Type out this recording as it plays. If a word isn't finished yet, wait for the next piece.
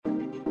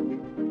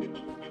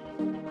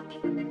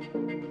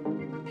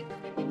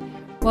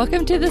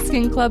Welcome to the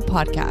Skin Club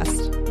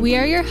podcast. We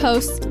are your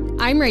hosts.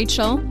 I'm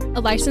Rachel, a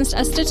licensed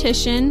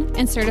esthetician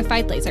and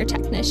certified laser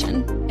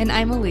technician. And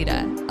I'm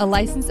Alita, a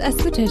licensed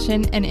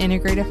esthetician and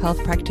integrative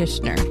health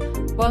practitioner.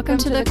 Welcome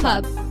to the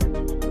club.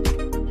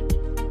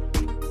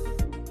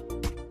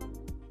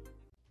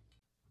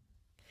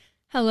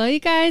 Hello, you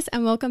guys,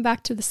 and welcome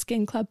back to the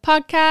Skin Club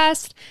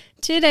podcast.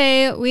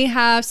 Today, we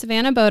have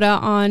Savannah Boda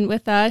on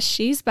with us.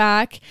 She's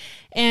back,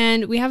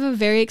 and we have a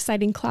very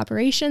exciting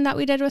collaboration that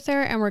we did with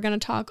her, and we're going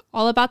to talk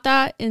all about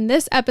that in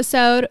this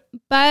episode,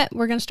 but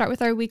we're going to start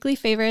with our weekly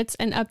favorites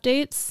and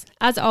updates,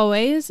 as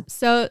always.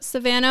 So,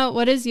 Savannah,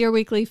 what is your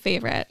weekly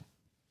favorite?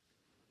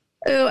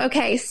 Oh,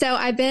 okay. So,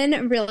 I've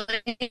been really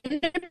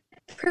into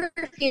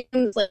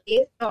perfumes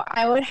lately, so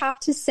I would have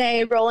to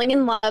say Rolling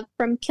in Love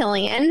from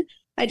Killian.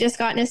 I just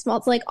got it. It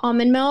smells like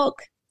almond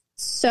milk.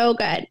 So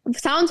good. It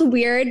sounds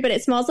weird, but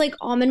it smells like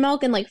almond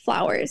milk and like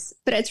flowers,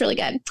 but it's really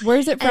good. Where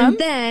is it from? And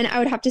then I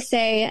would have to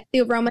say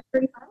the aroma.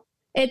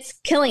 It's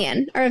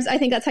Killian, or I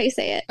think that's how you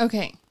say it.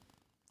 Okay.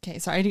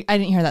 Sorry, I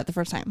didn't hear that the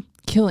first time.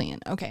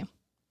 Killian. Okay.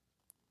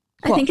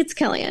 Cool. I think it's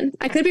Killian.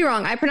 I could be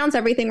wrong. I pronounce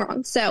everything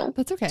wrong, so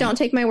that's okay. Don't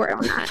take my word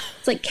on that.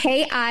 It's like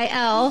Killian.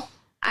 So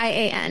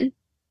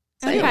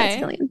okay. It's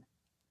Killian.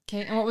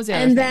 Okay. And what was the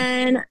other thing?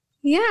 Then...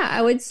 yeah,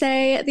 I would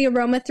say the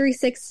Aroma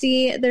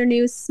 360, their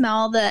new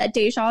smell, the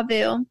Deja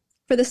Vu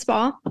for the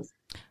spa.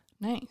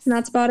 Nice. And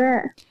that's about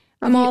it.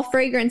 I'm all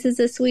fragrances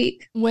this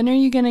week. When are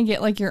you going to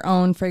get like your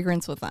own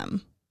fragrance with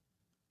them?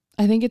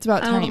 I think it's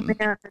about time.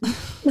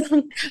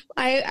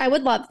 I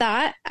would love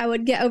that. I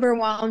would get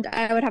overwhelmed.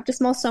 I would have to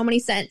smell so many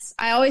scents.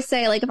 I always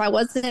say, like, if I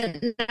wasn't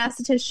an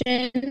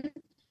esthetician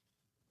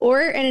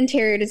or an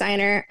interior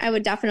designer, I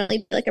would definitely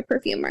be like a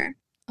perfumer.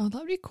 Oh, that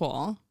would be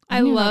cool. I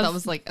didn't love know that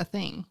was like a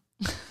thing.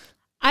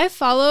 I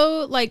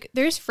follow, like,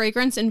 there's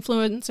fragrance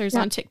influencers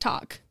on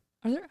TikTok.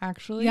 Are there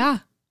actually? Yeah.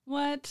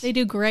 What? They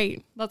do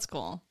great. That's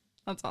cool.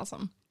 That's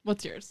awesome.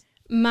 What's yours?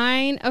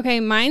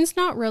 Mine's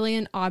not really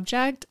an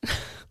object.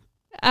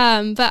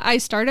 But I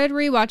started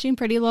rewatching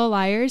Pretty Little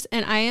Liars,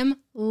 and I am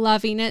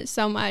loving it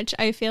so much.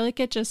 I feel like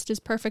it just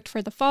is perfect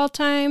for the fall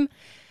time.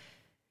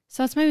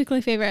 So that's my weekly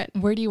favorite.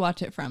 Where do you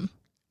watch it from?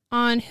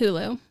 On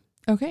Hulu.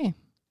 Okay.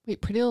 Wait,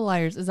 Pretty Little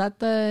Liars. Is that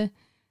the...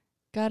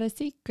 got a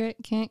secret,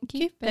 can't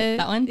keep it.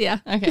 That one? Yeah.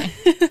 Okay.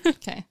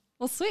 Okay.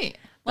 Well, sweet.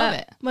 Love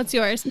it. What's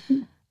yours?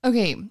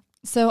 Okay.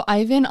 So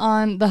I've been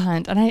on the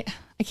hunt, and I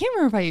can't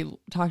remember if I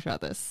talked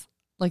about this.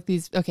 Like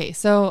these. Okay.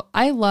 So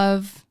I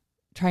love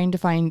trying to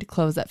find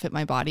clothes that fit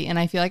my body, and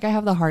I feel like I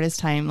have the hardest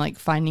time like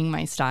finding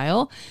my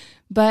style.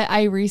 But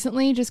I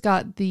recently just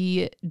got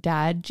the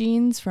dad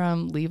jeans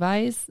from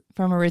Levi's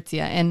from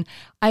Aritzia, and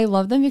I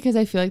love them because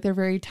I feel like they're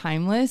very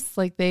timeless.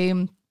 Like they...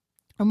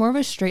 are more of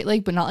a straight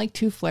leg, but not like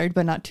too flared,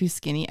 but not too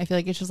skinny. I feel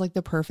like it's just like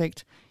the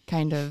perfect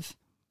kind of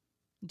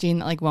jean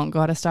that like won't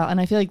go out of style.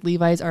 And I feel like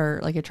Levi's are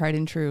like a tried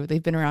and true.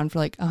 They've been around for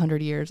like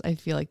 100 years. I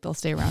feel like they'll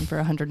stay around for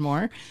 100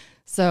 more.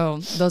 So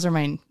those are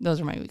my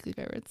weekly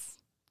favorites.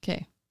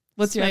 Okay.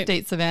 What's your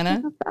update,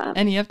 Savannah?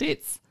 Any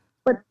updates?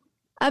 What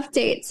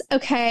updates?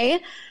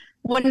 Okay.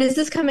 When is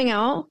this coming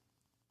out?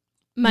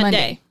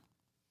 Monday.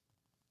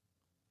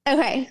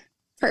 Okay.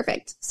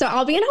 Perfect. So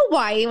I'll be in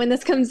Hawaii when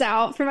this comes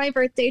out for my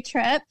birthday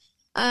trip.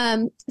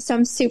 So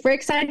I'm super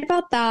excited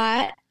about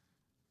that.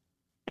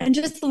 And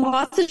just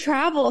lots of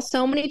travel.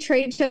 So many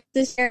trade shows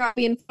this year. I'll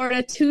be in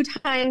Florida 2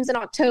 times in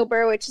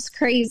October, which is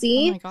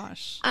crazy. Oh my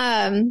gosh.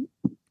 And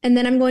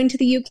then I'm going to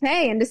the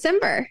UK in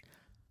December.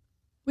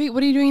 Wait,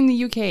 what are you doing in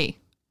the UK?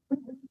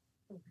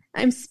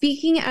 I'm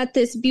speaking at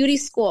this beauty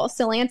school.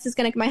 So Lance is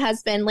going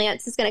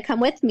to come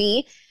with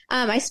me.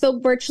 I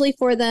spoke virtually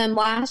for them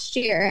last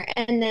year,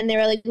 and then they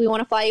were like, we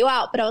want to fly you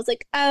out. But I was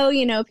like, oh,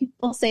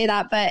 people say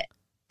that, but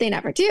they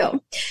never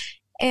do.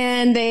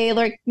 And they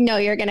like, no,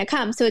 you're going to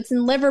come. So it's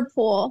in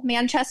Liverpool,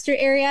 Manchester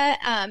area.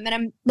 And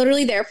I'm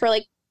literally there for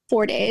like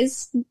 4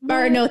 days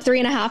or no,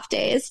 3.5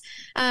 days.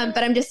 But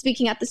I'm just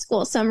speaking at the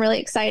school. So I'm really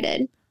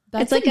excited.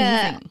 That's like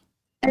amazing.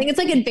 I think it's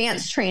like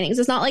advanced trainings.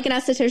 It's not like an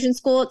esthetician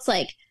school. It's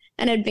like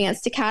an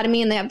advanced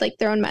academy, and they have like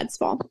their own med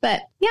spa.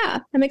 But yeah,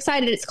 I'm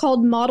excited. It's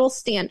called Model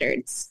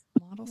Standards.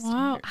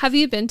 Wow. Have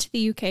you been to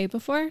the UK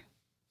before?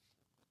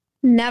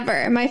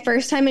 Never. My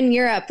first time in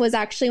Europe was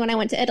actually when I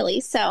went to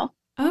Italy. So.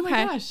 Oh my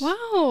gosh.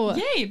 Wow.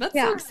 Yay. That's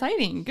so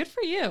exciting. Good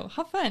for you.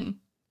 How fun.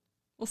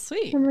 Well,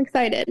 sweet. I'm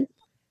excited.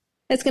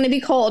 It's going to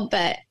be cold,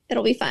 but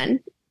it'll be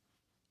fun.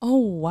 Oh,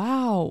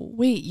 wow.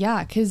 Wait,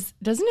 yeah. Because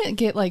doesn't it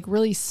get like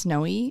really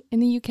snowy in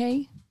the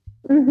UK?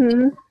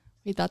 Mm-hmm.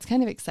 Wait, that's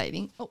kind of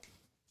exciting. Oh,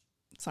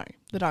 sorry.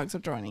 The dogs are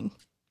joining.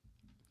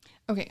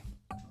 Okay.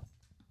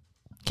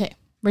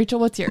 Rachel,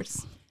 what's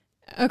yours?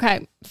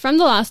 Okay. From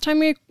the last time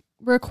we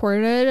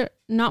recorded,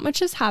 not much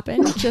has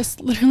happened. Just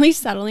literally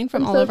settling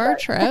from all of our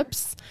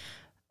trips.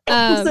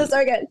 I'm so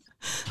sorry, guys.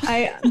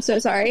 I'm so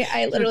sorry.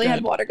 I literally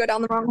had water go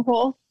down the wrong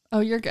hole. Oh,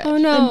 you're good. Oh,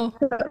 no.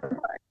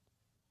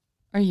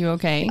 Are you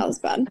okay? That was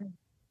bad.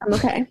 I'm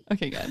okay.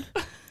 Okay, good.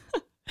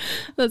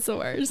 That's the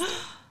worst.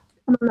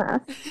 I'm a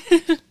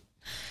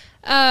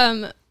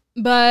mess.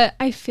 But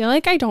I feel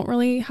like I don't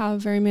really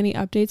have very many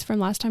updates from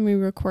last time we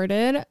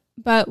recorded.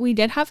 But we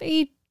did have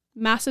a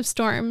massive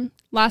storm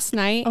last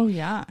night. Oh,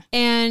 yeah.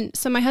 And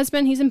so my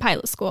husband, he's in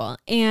pilot school.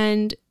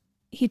 And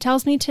he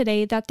tells me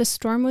today that the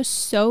storm was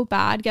so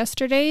bad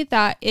yesterday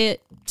that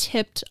it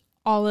tipped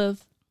all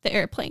of the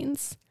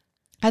airplanes.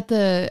 At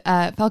the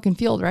Falcon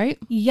Field, right?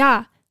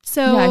 Yeah.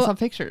 So yeah, I saw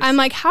pictures. I'm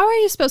like, how are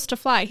you supposed to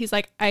fly? He's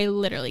like, I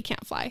literally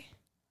can't fly.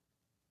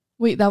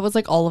 Wait, that was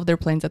like all of their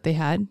planes that they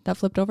had that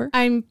flipped over?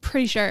 I'm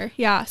pretty sure.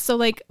 Yeah. So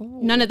like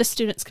none of the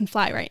students can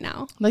fly right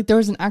now. Like there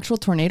was an actual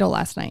tornado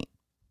last night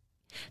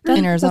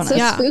in Arizona.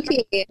 That's so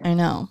spooky. I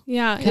know.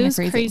 Yeah. Kinda it was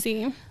crazy.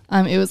 crazy.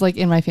 It was like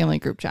in my family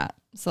group chat.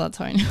 So that's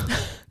how I know.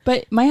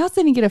 But my house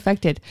didn't get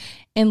affected.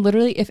 And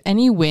literally if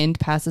any wind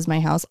passes my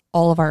house,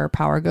 all of our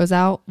power goes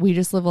out. We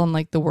just live on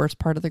like the worst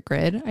part of the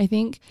grid, I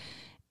think.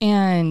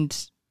 And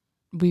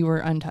we were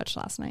untouched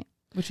last night,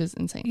 which is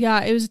insane.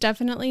 Yeah. It was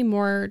definitely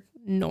more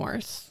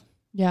north.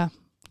 Yeah.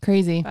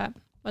 Crazy. But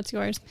what's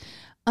yours?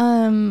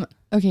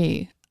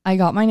 Okay. I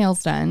got my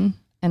nails done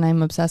and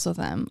I'm obsessed with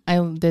them. I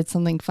did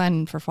something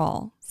fun for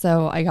fall.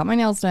 So I got my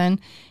nails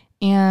done.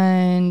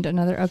 And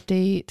another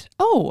update.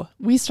 Oh,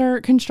 we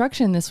start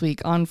construction this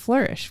week on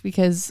Flourish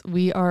because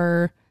we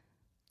are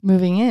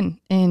moving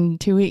in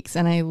 2 weeks.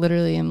 And I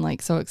literally am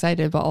like so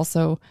excited, but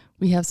also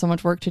we have so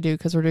much work to do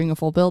because we're doing a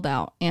full build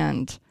out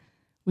and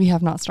we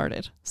have not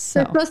started.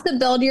 So You're supposed to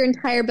build your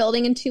entire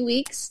building in 2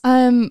 weeks.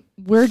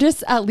 We're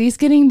just at least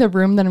getting the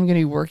room that I'm going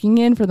to be working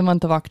in for the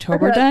month of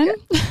October done.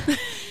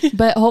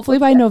 But hopefully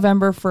by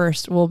November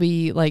 1st, we'll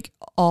be like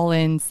all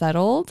in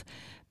settled.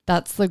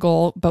 That's the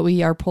goal. But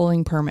we are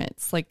pulling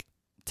permits like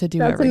to do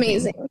That's everything.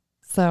 amazing.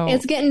 So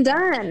It's getting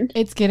done.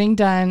 it's getting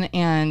done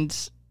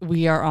and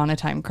we are on a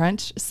time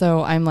crunch.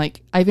 So I'm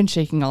like, I've been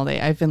shaking all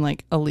day. I've been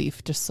like a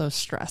leaf, just so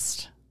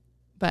stressed,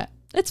 but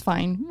it's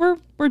fine.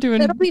 We're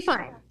doing, It'll be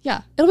fine.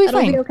 yeah, it'll be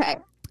fine. Be okay.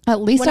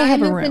 At least When I I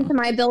have a moved room. into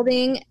my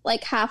building,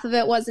 like half of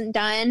it wasn't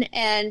done,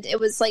 and it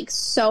was like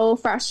so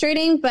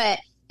frustrating. But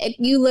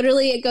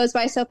it goes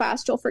by so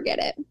fast, you'll forget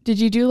it. Did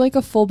you do like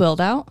a full build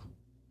out?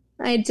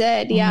 I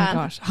did, Oh yeah. my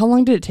gosh. How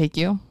long did it take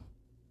you?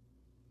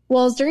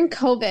 Well, it was during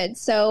COVID,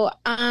 so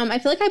I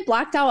feel like I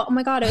blacked out. Oh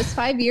my God, it was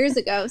 5 years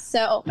ago.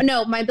 So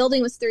no, my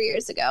building was 3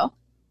 years ago.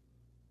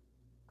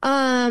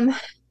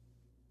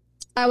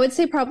 I would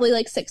say probably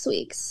like 6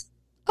 weeks.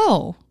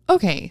 Oh,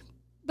 okay.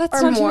 That's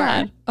Or not too more.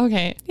 bad.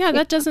 Okay. Yeah.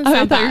 That doesn't I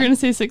sound thought you were bad. going to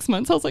say 6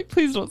 months. I was like,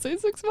 please don't say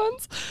 6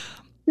 months.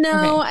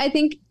 No,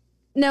 Okay.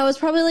 No, it was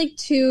probably like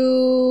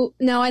 2.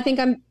 No, I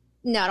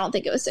don't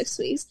think it was 6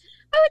 weeks.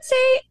 I would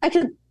say I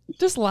could.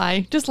 Just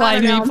lie. Just I lie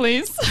to don't me, know.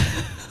 please.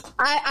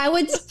 I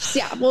would,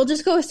 yeah, we'll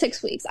just go with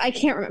 6 weeks. I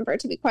can't remember,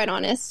 to be quite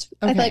honest.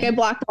 I Okay. feel like I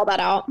blocked all that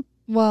out.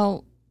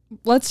 Well,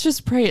 let's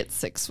just pray it's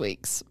 6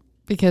 weeks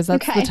because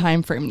that's Okay. the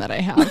time frame that I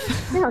have.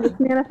 Yeah, just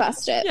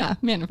manifest it. Yeah,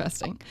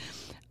 manifesting.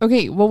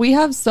 Okay, well, we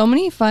have so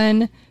many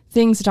fun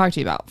things to talk to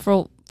you about.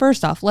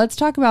 First off, let's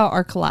talk about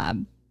our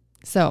collab.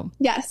 So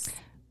Yes.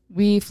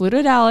 we flew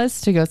to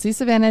Dallas to go see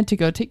Savannah to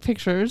go take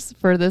pictures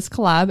for this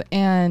collab.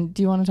 And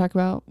do you want to talk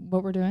about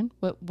what we're doing?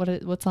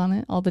 What's on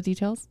it? All the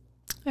details?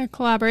 Our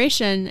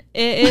collaboration.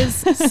 It is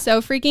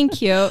so freaking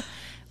cute.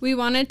 We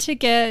wanted to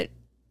get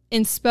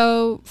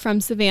inspo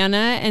from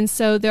Savannah, and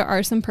so there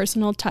are some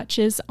personal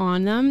touches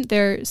on them.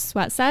 They're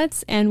sweat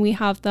sets, and we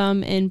have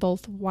them in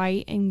both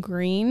white and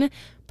green.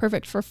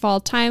 Perfect for fall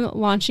time,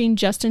 launching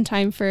just in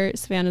time for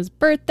Savannah's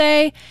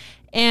birthday.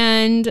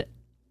 And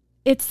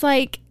it's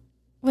like,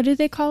 what do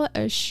they call it?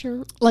 A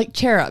shirt? Like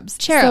cherubs.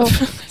 Cherub.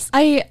 So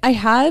I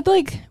had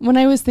like, when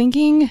I was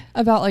thinking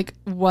about like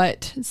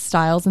what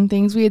styles and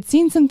things, we had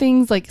seen some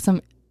things like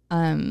some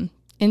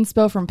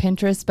inspo from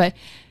Pinterest, but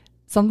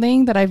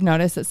something that I've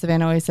noticed that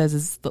Savannah always says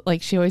is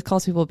like, she always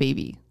calls people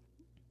baby.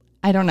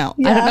 I don't know.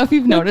 I don't know if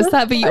you've noticed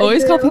that, but you I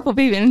always call do. people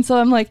baby. And so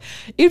I'm like,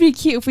 it'd be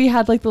cute if we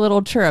had like the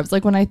little cherubs.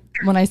 Like when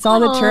I saw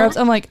the Aw. cherubs,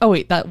 I'm like, oh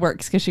wait, that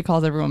works because she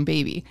calls everyone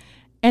baby.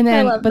 And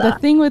then, love but the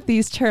that. thing with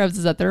these cherubs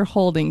is that they're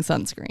holding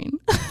sunscreen.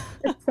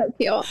 It's so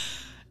cute. No,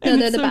 And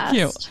they're it's the so best.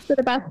 cute. They're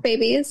the best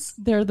babies.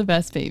 They're the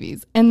best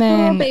babies. And Oh,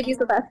 then, babies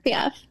with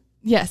SPF.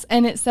 yes,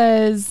 and it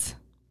says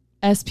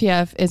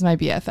SPF is my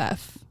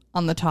BFF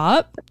on the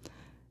top.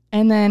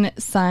 And then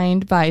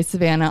signed by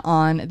Savannah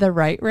on the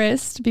right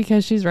wrist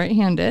because she's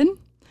right-handed.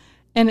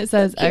 And it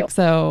says Cute.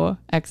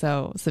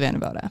 XO Savannah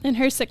Boda And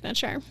her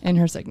signature. in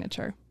her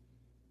signature.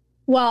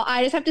 Well,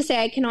 I just have to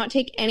say I cannot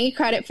take any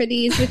credit for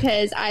these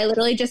because I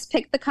literally just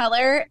picked the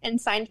color and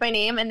signed my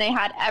name, and they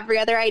had every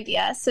other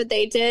idea. So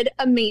they did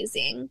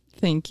amazing.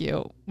 Thank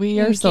you. We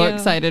are Thank so you.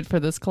 excited for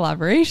this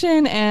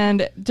collaboration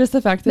and just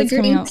the fact that The it's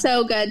coming green's out.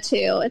 so good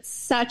too. It's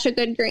such a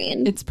good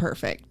green. It's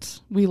perfect.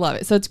 We love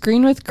it. So it's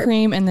green with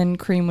cream and then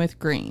cream with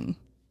green,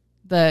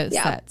 the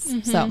Yeah.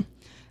 sets. So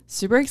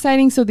super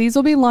exciting. So these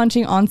will be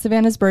launching on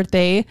Savannah's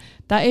birthday.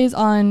 That is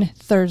on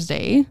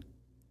Thursday.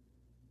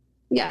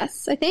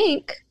 Yes, I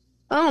think.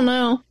 I don't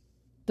know.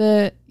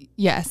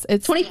 Yes,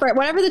 it's 21st,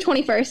 whatever the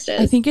 21st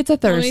is. I think it's a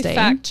Let me Thursday.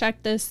 fact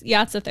check this.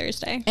 Yeah, it's a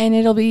Thursday. And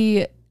it'll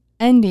be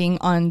ending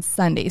on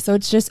Sunday. So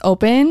it's just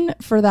open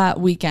for that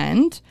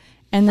weekend.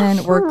 And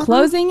then we're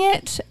closing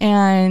it,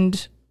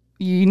 and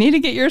you need to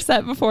get your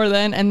set before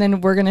then. And then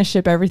we're going to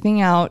ship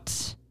everything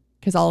out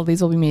because all of these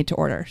will be made to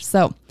order.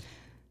 So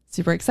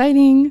super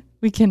exciting.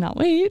 We cannot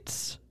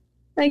wait.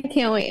 I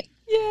can't wait.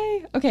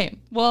 Yay. Okay.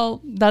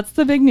 Well, that's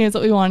the big news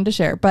that we wanted to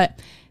share. But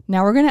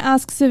now we're going to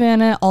ask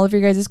Savannah all of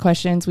your guys'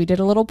 questions. We did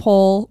a little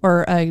poll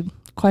or a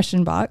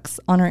question box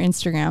on our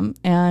Instagram,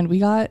 and we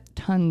got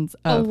tons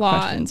of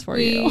questions for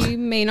you. We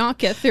may not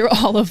get through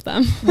all of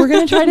them. We're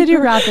going to try to do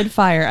rapid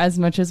fire as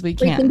much as we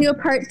can. We can do a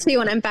part 2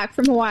 when I'm back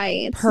from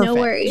Hawaii. It's Perfect. no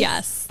worries.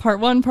 Yes. Part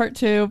 1, part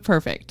 2.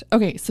 Perfect.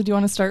 Okay. So do you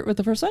want to start with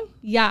the first one?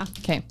 Yeah.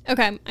 Okay.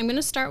 Okay. I'm going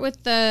to start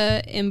with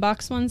the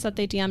inbox ones that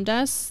they DM'd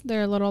us.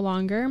 They're a little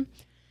longer.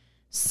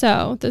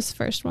 So this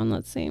first one,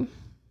 let's see.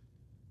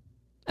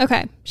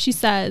 Okay. She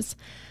says,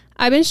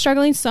 I've been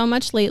struggling so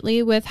much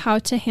lately with how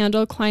to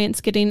handle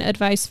clients getting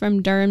advice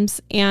from derms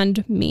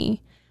and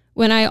me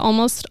when I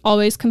almost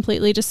always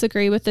completely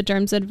disagree with the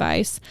derm's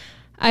advice.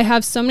 I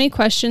have so many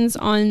questions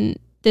on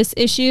this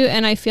issue,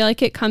 and I feel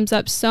like it comes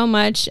up so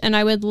much, and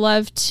I would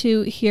love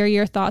to hear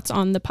your thoughts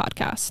on the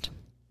podcast.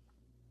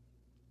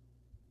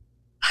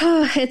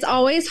 It's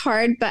always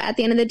hard, but at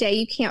the end of the day,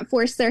 you can't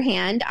force their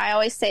hand. I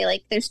always say,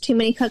 like, there's too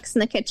many cooks in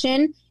the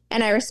kitchen,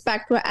 and I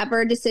respect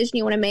whatever decision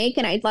you want to make,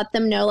 and I'd let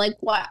them know, like,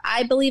 what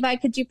I believe I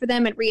could do for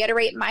them and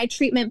reiterate my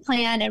treatment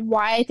plan and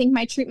why I think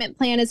my treatment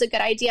plan is a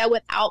good idea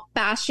without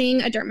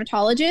bashing a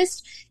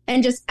dermatologist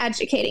and just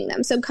educating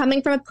them. So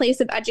coming from a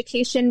place of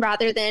education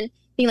rather than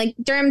being like,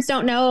 derms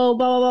don't know,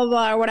 blah, blah, blah,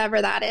 blah, or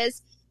whatever that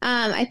is.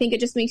 I think it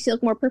just makes you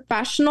look more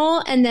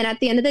professional. And then at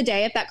the end of the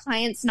day, if that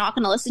client's not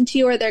going to listen to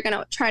you or they're going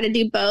to try to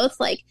do both,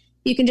 like,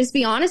 you can just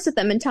be honest with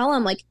them and tell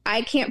them, like,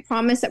 I can't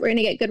promise that we're going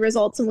to get good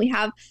results when we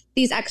have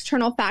these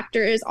external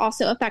factors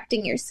also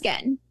affecting your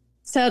skin.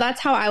 So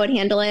that's how I would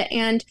handle it.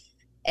 And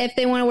if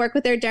they want to work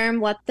with their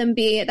derm, let them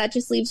be. That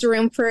just leaves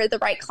room for the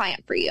right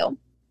client for you.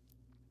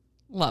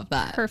 Love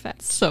that.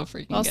 Perfect. So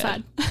freaking Well good.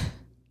 said.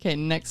 Okay,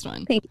 next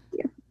one. Thank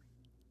you.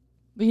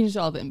 We can just do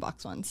all the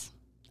inbox ones.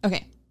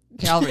 Okay,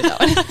 I'll read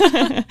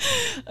that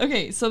one.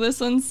 Okay, so this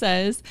one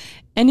says,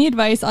 any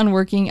advice on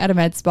working at a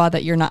med spa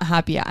that you're not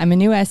happy at? I'm a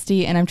new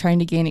SD and I'm trying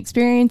to gain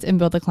experience and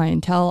build a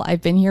clientele.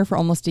 I've been here for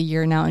almost a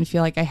year now and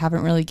feel like I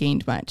haven't really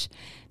gained much.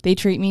 They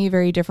treat me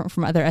very different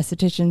from other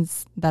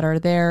estheticians that are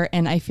there,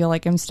 and I feel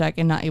like I'm stuck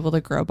and not able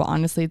to grow, but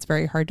honestly, it's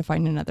very hard to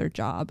find another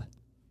job.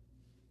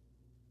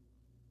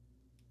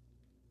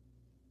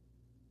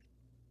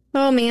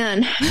 Oh,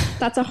 man,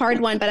 that's a hard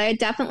one. But I would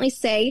definitely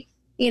say,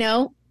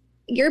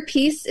 your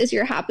peace is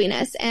your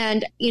happiness.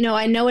 And,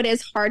 I know it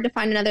is hard to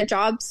find another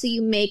job, so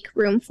you make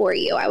room for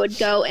you. I would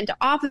go into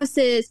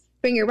offices,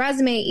 bring your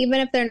resume, even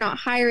if they're not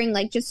hiring,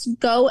 like, just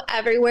go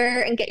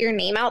everywhere and get your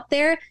name out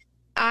there.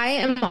 I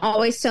am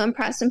always so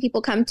impressed when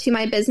people come to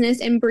my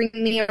business and bring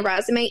me a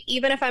resume,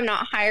 even if I'm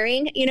not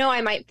hiring.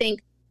 I might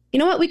think, you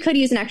know what, we could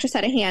use an extra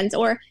set of hands,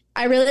 or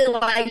I really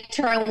liked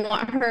her, I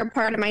want her a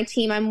part of my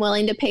team. I'm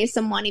willing to pay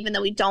someone, even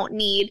though we don't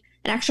need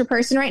an extra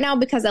person right now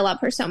because I love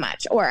her so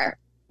much, or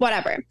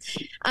whatever.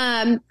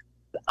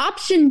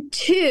 Option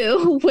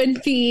 2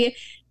 would be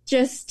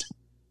just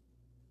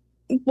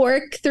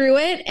work through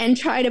it and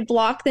try to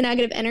block the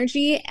negative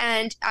energy.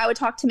 And I would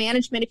talk to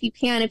management if you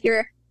can. If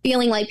you're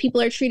feeling like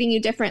people are treating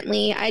you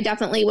differently, I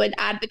definitely would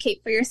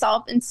advocate for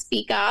yourself and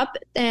speak up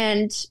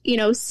and,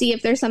 see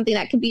if there's something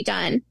that can be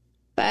done.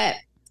 But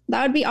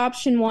that would be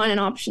option 1 and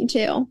option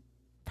 2.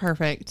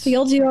 Perfect. So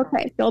you'll do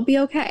okay. You'll be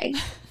okay.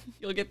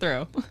 You'll get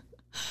through.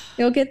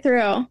 You'll get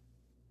through.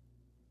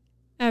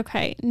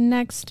 Okay,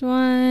 next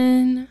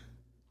one.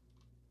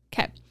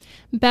 Okay.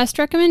 Best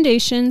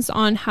recommendations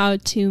on how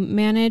to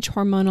manage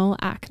hormonal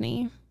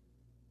acne.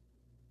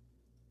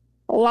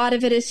 A lot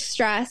of it is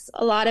stress.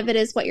 A lot of it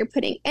is what you're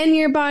putting in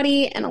your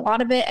body. And a lot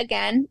of it,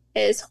 again,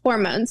 is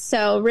hormones.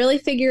 So really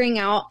figuring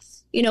out,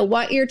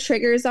 what your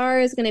triggers are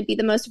is going to be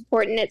the most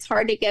important. It's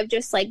hard to give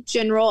just like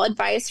general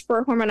advice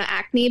for hormonal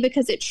acne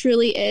because it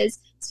truly is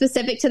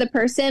specific to the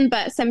person,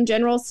 but some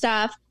general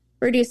stuff.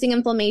 Reducing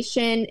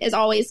inflammation is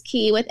always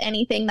key with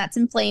anything that's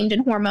inflamed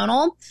and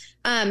hormonal.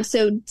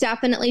 So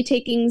definitely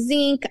taking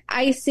zinc,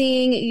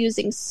 icing,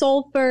 using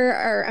sulfur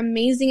are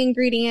amazing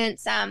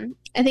ingredients. I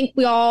think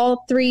we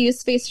all 3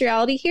 use Face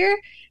Reality here,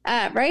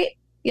 right?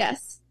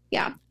 Yes.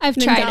 Yeah. I've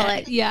tried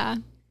it. Yeah.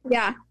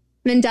 Yeah.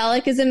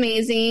 Mandelic is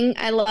amazing.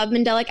 I love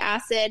mandelic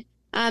acid.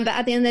 But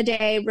at the end of the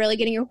day, really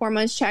getting your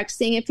hormones checked,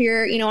 seeing if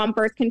you're, on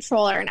birth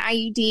control or an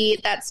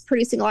IUD that's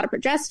producing a lot of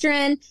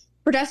progesterone,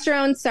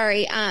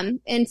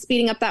 and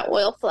speeding up that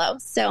oil flow.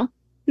 So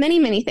many,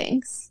 many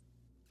things.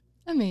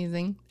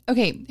 Amazing.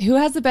 Okay. Who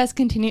has the best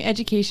continuing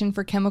education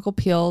for chemical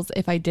peels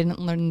if I didn't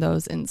learn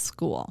those in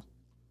school?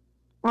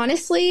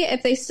 Honestly,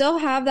 if they still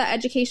have that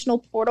educational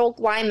portal,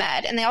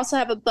 Glymed, and they also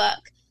have a book,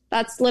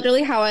 that's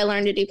literally how I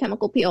learned to do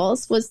chemical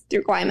peels, was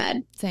through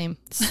Glymed. Same.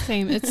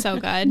 It's so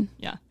good.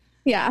 Yeah.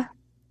 Yeah.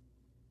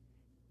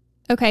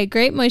 Okay.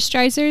 Great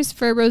moisturizers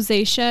for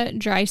rosacea,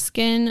 dry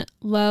skin,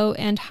 low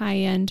and high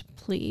end,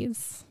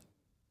 please.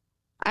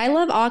 I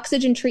love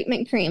Oxygen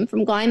Treatment Cream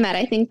from Glymed.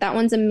 I think that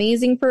one's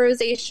amazing for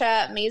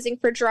rosacea, amazing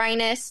for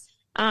dryness.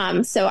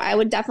 So I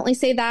would definitely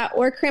say that.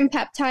 Or Crim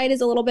Peptide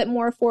is a little bit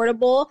more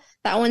affordable.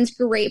 That one's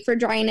great for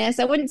dryness.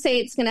 I wouldn't say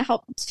it's going to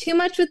help too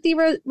much with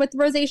with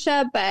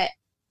rosacea, but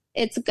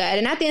it's good.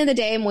 And at the end of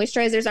the day,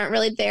 moisturizers aren't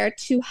really there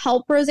to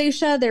help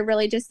rosacea. They're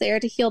really just there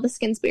to heal the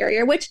skin's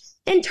barrier, which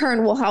in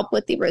turn will help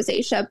with the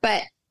rosacea,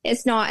 but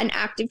it's not an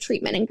active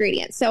treatment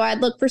ingredient. So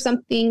I'd look for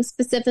something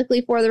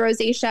specifically for the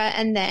rosacea,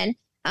 and then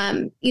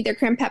either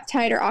Crim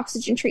Peptide or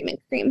Oxygen Treatment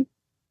Cream.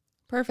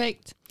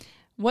 Perfect.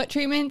 What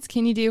treatments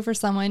can you do for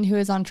someone who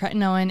is on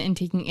tretinoin and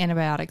taking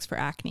antibiotics for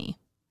acne?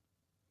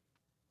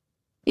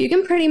 You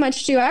can pretty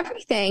much do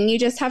everything. You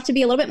just have to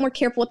be a little bit more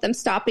careful with them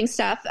stopping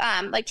stuff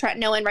like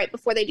tretinoin right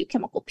before they do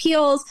chemical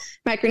peels,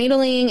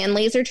 microneedling, and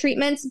laser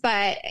treatments,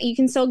 but you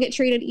can still get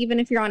treated even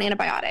if you're on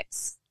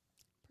antibiotics.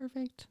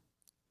 Perfect.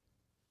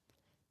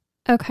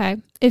 Okay.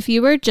 If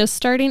you were just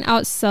starting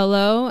out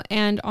solo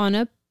and on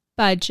a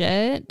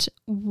budget,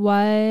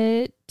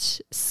 what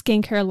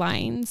skincare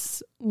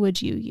lines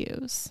would you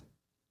use?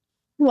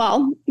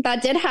 Well,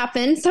 that did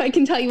happen, so I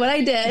can tell you what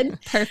I did.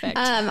 Perfect.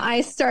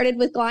 I started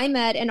with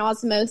Glymed and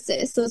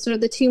Osmosis. Those are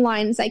the two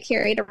lines I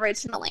carried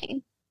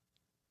originally.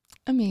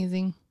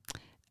 Amazing.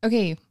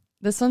 Okay,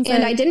 this one says...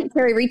 And I didn't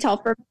carry retail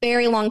for a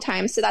very long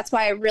time, so that's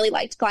why I really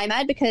liked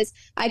Glymed, because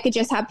I could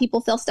just have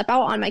people fill stuff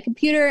out on my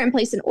computer and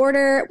place an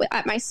order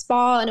at my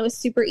spa, and it was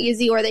super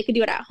easy, or they could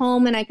do it at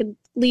home, and I could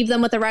leave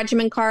them with a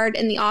regimen card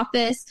in the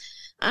office.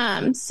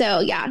 So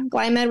yeah,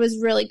 Glymed was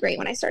really great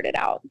when I started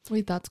out.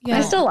 Wait, that's cool. Yeah.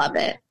 I still love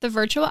it. The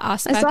virtual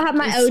aspect. I still have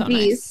my OGs. So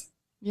nice.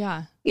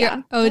 Yeah.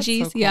 Yeah. OGs.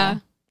 So cool. Yeah.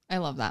 I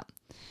love that.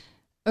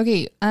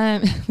 Okay.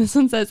 This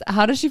one says,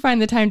 how does she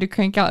find the time to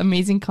crank out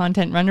amazing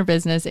content, run her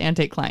business, and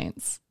take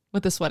clients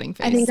with a sweating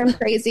face? I think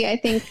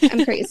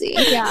I'm crazy.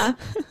 Yeah.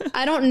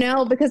 I don't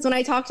know, because when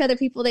I talk to other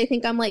people, they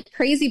think I'm like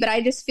crazy, but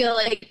I just feel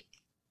like,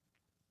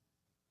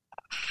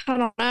 I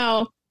don't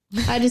know.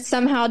 I just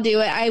somehow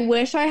do it. I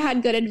wish I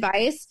had good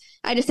advice.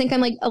 I just think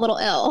I'm like a little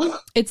ill.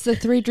 It's the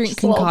 3-drink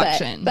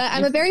concoction. But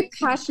I'm a very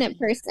passionate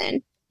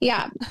person.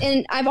 Yeah.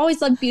 And I've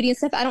always loved beauty and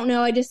stuff. I don't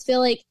know. I just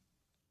feel like,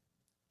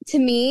 to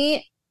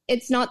me,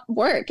 it's not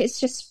work. It's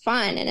just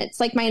fun. And it's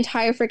like my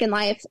entire freaking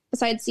life,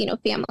 besides,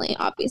 family,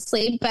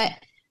 obviously. But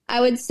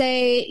I would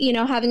say,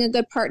 having a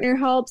good partner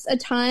helps a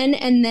ton.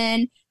 And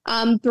then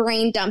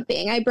brain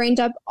dumping. I brain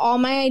dump all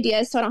my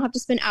ideas so I don't have to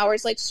spend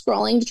hours like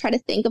scrolling to try to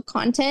think of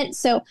content.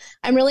 So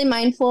I'm really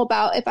mindful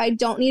about, if I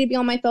don't need to be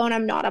on my phone,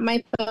 I'm not on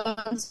my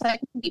phone, so I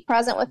can be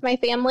present with my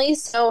family.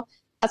 So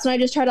that's when I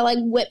just try to like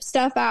whip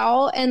stuff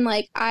out, and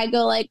like I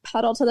go like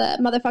pedal to the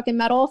motherfucking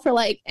metal for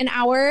like an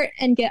hour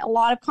and get a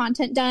lot of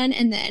content done.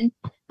 And then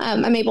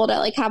I'm able to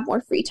like have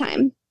more free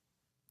time.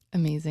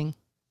 Amazing.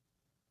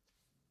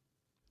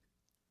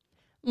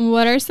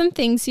 What are some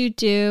things you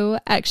do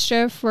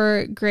extra for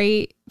a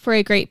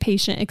great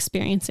patient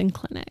experience in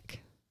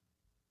clinic?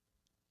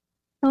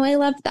 Oh, I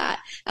love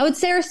that. I would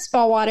say our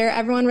spa water.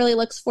 Everyone really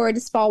looks forward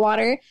to spa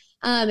water.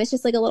 It's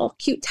just like a little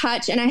cute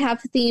touch. And I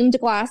have themed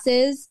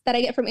glasses that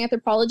I get from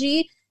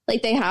Anthropologie.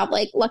 Like they have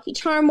like Lucky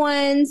Charm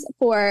ones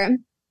for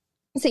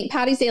St.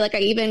 Patty's Day. Like I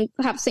even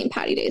have St.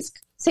 Patty's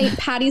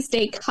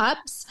Day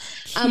cups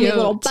with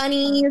little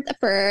bunnies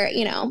for,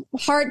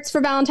 hearts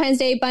for Valentine's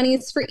Day,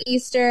 bunnies for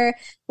Easter,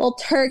 little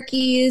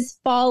turkeys,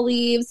 fall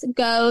leaves,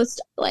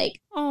 ghost, like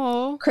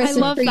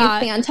Christmas tree,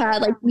 Santa,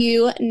 like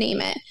you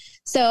name it.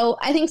 So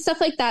I think stuff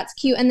like that's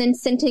cute. And then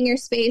scenting your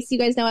space. You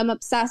guys know I'm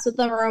obsessed with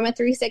the Aroma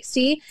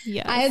 360.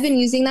 Yes. I have been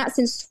using that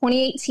since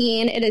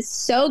 2018. It is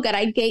so good.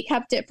 I gate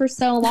kept it for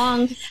so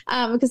long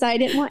because I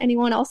didn't want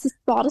anyone else's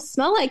spa to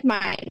smell like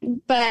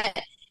mine.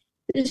 But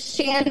the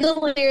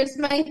chandelier is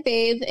my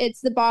fave.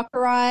 It's the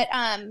Baccarat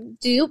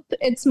dupe.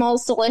 It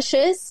smells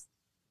delicious.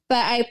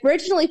 But I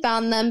originally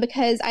found them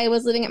because I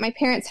was living at my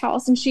parents'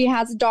 house, and she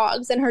has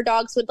dogs, and her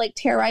dogs would like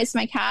terrorize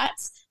my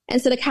cats. And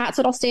so the cats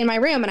would all stay in my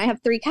room, and I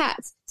have 3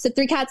 cats. So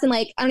 3 cats in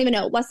like, I don't even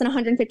know, less than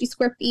 150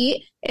 square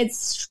feet.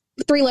 It's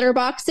 3 litter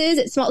boxes.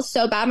 It smells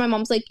so bad. My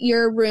mom's like,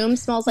 your room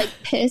smells like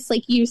piss.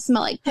 Like you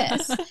smell like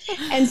piss.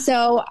 And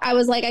so I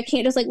was like, I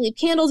can't just like leave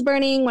candles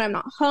burning when I'm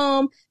not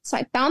home. So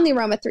I found the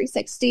Aroma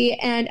 360,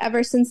 and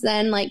ever since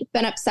then, like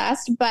been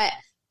obsessed. But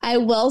I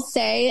will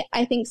say,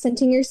 I think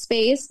scenting your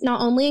space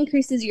not only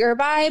increases your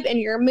vibe and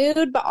your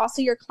mood, but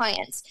also your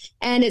clients.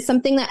 And it's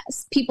something that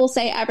people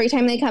say every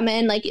time they come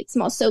in, like, it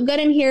smells so good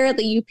in here.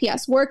 The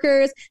UPS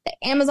workers, the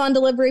Amazon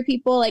delivery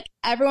people, like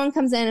everyone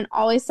comes in and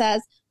always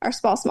says, our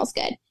spa smells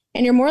good.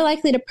 And you're more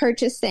likely to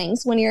purchase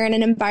things when you're in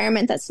an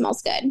environment that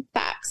smells good.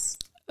 Facts.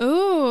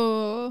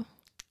 Ooh.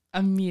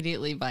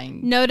 Immediately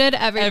buying. Noted,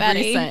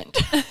 everybody. Every scent.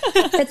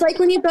 It's like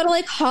when you go to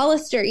like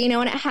Hollister, and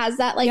it has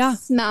that like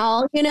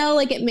smell,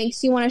 like it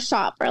makes you want to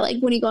shop. Or like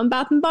when you go in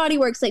Bath and Body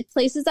Works, like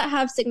places that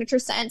have signature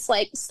scents,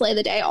 like slay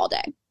the day all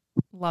day.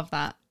 Love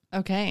that.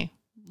 Okay.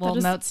 Well,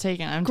 notes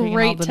taken. I'm taking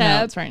great all the tip.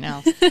 notes right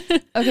now.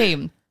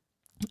 Okay.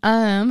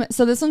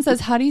 So this one says,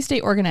 how do you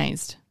stay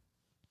organized?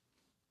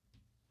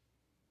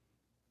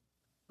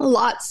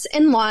 Lots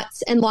and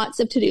lots and lots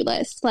of to-do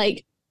lists.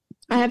 Like,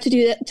 I have to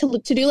do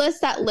to-do lists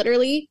that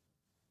literally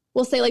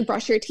will say like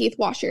brush your teeth,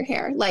 wash your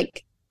hair.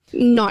 Like,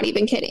 not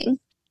even kidding.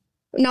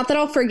 Not that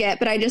I'll forget,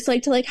 but I just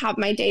like to like have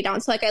my day down.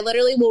 So like I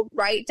literally will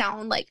write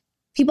down, like,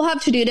 people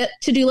have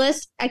to-do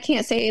lists. I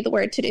can't say the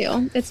word to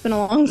do. It's been a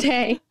long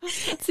day.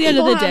 It's the end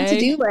of the day.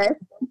 To-do list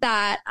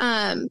that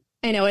I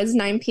know it's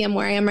 9 p.m.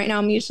 where I am right now.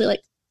 I'm usually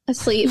like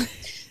asleep.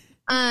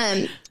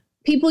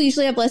 People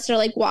usually have lists that are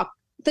like walk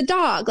the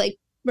dog, like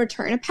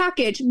return a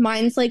package.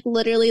 Mine's like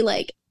literally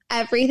like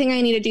everything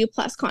I need to do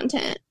plus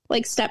content,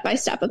 like step by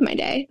step of my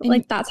day. And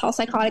like that's how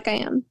psychotic I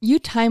am. You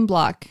time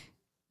block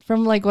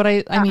from like what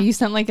I mean, you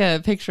sent like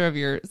a picture of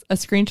a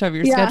screenshot of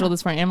your schedule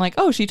this morning. And I'm like,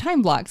 oh, she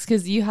time blocks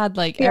because you had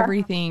like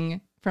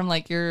everything from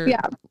like your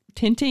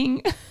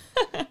tinting.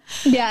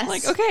 Yes.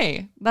 Like,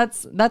 okay,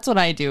 that's what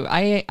I do.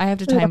 I have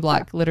to time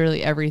block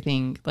literally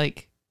everything,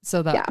 like,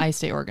 so that I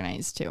stay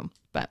organized too.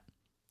 But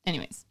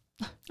anyways,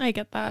 I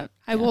get that.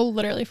 I will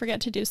literally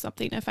forget to do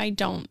something if I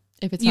don't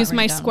if it's use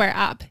my Square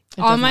app.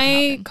 All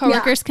my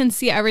coworkers can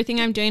see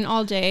everything I'm doing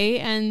all day,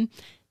 and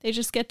they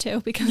just get to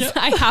because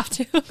I have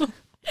to.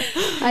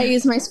 I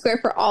use my Square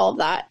for all of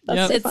that.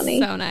 That's so funny.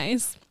 So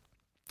nice.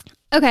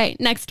 Okay,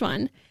 next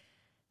one.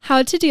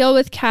 How to deal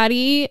with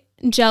catty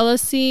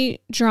jealousy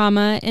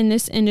drama in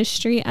this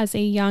industry as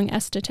a young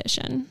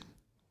esthetician.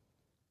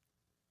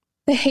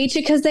 They hate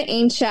you because they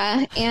ain't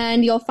ya,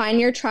 and you'll find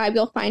your tribe,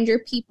 you'll find your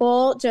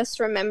people. Just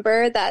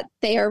remember that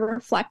they are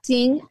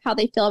reflecting how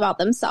they feel about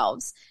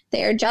themselves.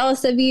 They are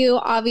jealous of you,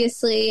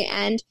 obviously,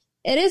 and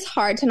it is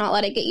hard to not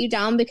let it get you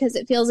down because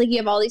it feels like you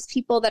have all these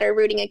people that are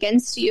rooting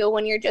against you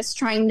when you're just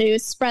trying to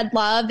spread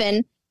love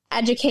and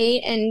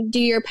educate and do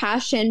your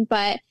passion.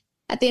 But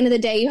at the end of the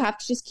day, you have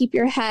to just keep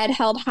your head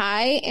held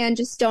high and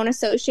just don't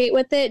associate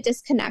with it,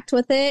 disconnect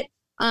with it.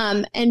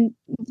 And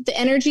the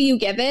energy you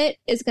give it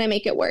is going to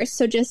make it worse.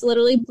 So just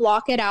literally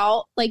block it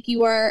out like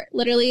you are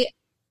literally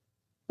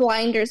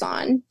blinders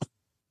on.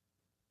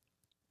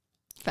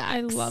 Facts.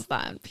 I love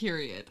that.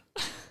 Period.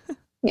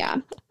 Yeah.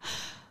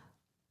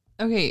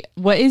 Okay.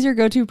 What is your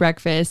go-to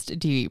breakfast?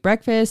 Do you eat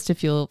breakfast to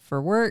fuel for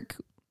work?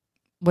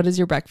 What is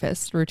your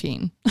breakfast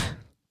routine?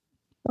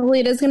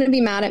 Alita's going to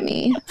be mad at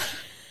me.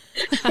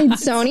 I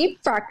don't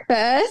eat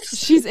breakfast.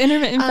 She's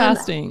intermittent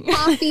fasting.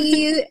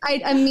 Coffee.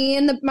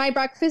 My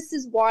breakfast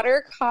is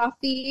water,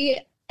 coffee,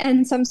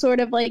 and some sort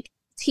of like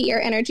tea or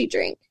energy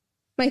drink.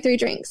 My 3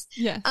 drinks.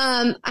 Yeah.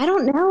 I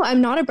don't know.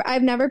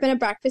 I've never been a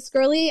breakfast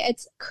girly.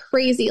 It's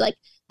crazy. Like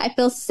I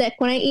feel sick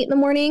when I eat in the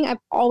morning. I've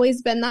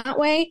always been that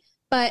way.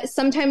 But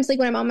sometimes like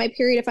when I'm on my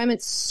period, if I'm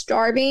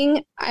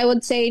starving, I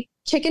would say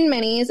chicken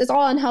minis. It's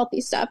all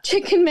unhealthy stuff.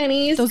 Chicken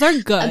minis. Those are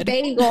good. A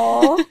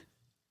bagel.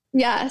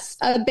 Yes,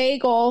 a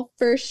bagel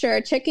for sure.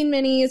 Chicken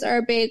minis or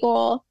a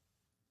bagel.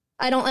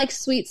 I don't like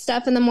sweet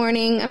stuff in the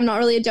morning. I'm not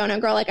really a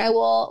donut girl. Like I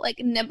will like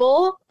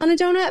nibble on a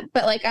donut,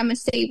 but like I'm a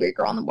savory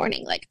girl in the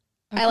morning. Like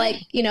I like,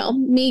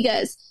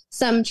 migas,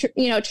 some,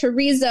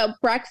 chorizo,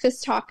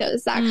 breakfast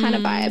tacos, that kind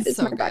of vibe is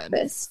so my good.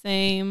 breakfast.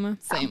 Same.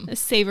 A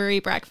savory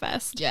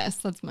breakfast. Yes,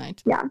 that's mine.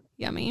 Yeah.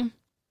 Yummy.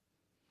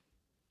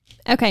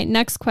 Okay,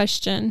 next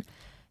question.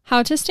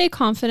 How to stay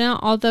confident,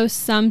 although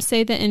some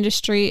say the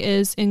industry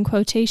is, in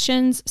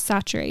quotations,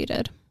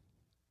 saturated.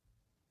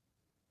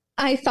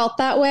 I felt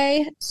that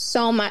way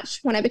so much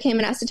when I became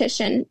an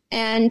esthetician,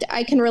 and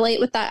I can relate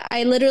with that.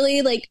 I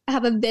literally like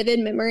have a vivid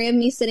memory of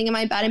me sitting in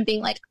my bed and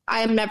being like, I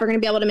am never going to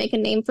be able to make a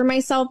name for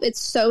myself. It's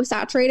so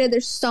saturated.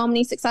 There's so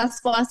many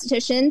successful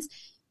estheticians.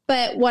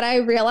 But what I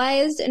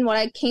realized and what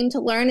I came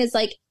to learn is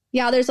like,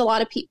 yeah, there's a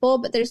lot of people,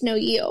 but there's no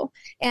you.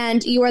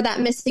 And you are that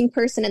missing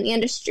person in the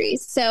industry.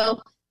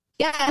 So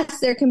yes,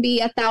 there can be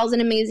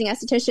 1,000 amazing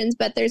estheticians,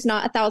 but there's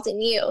not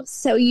 1,000 you.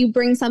 So you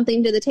bring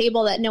something to the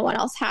table that no one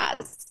else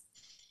has.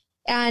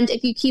 And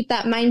if you keep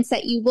that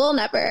mindset, you will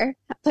never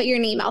put your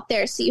name out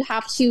there. So you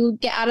have to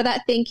get out of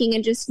that thinking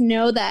and just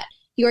know that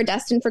you are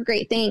destined for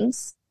great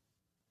things.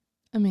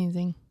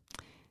 Amazing.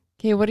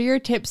 Okay, what are your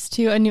tips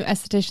to a new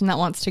esthetician that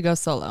wants to go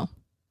solo?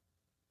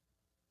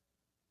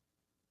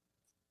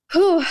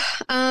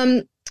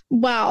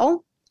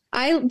 Well,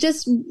 I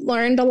just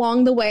learned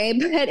along the way,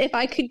 but if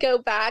I could go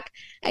back,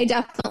 I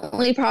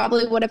definitely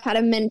probably would have had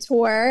a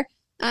mentor,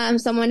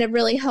 someone to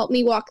really help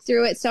me walk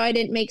through it so I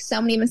didn't make so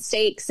many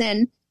mistakes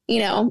and,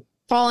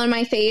 fall on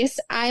my face.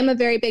 I'm a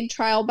very big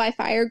trial by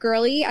fire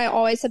girly. I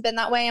always have been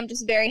that way. I'm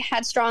just very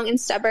headstrong and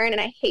stubborn, and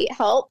I hate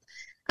help.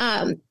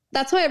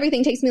 That's why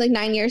everything takes me like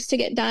 9 years to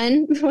get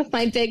done with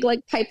my big like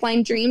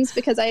pipeline dreams,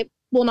 because I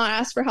will not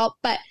ask for help.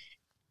 But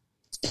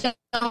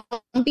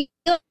don't be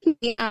like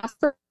me, ask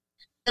for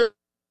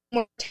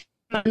more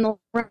time in the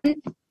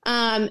run.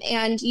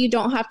 And you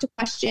don't have to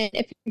question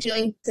if you're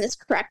doing business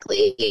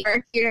correctly or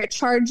if you're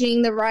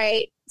charging the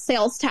right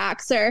sales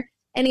tax or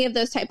any of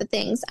those type of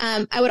things.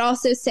 I would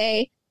also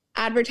say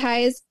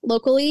advertise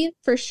locally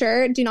for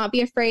sure. Do not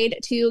be afraid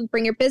to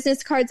bring your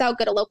business cards out,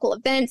 go to local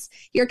events.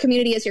 Your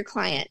community is your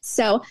client.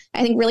 So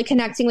I think really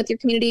connecting with your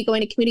community,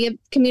 going to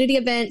community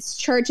events,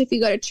 church if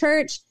you go to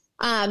church,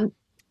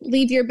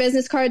 leave your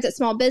business cards at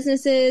small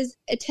businesses,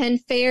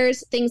 attend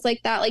fairs, things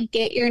like that. Like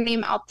get your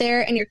name out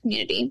there in your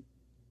community.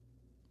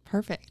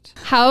 Perfect.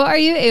 How are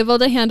you able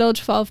to handle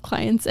 12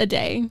 clients a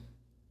day?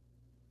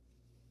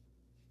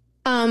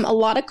 A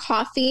lot of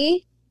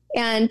coffee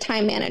and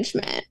time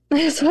management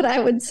is what I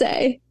would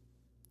say.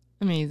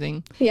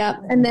 Amazing. Yeah.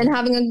 And then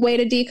having a way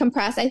to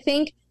decompress. I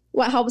think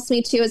what helps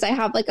me too is I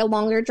have like a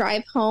longer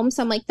drive home.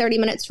 So I'm like 30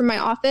 minutes from my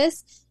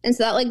office. And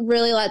so that like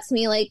really lets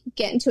me like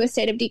get into a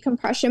state of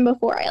decompression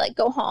before I like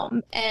go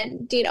home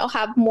and, you know,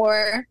 have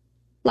more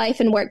life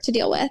and work to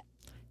deal with.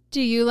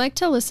 Do you like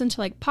to listen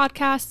to like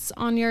podcasts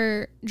on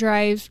your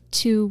drive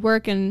to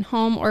work and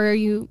home, or are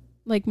you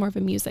like more of a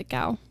music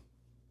gal?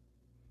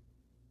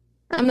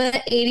 I'm an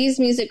 80s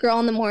music girl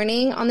in the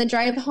morning. On the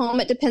drive home,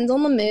 it depends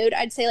on the mood.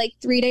 I'd say like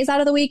 3 days out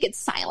of the week, it's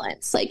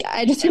silence. Like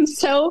I just am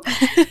so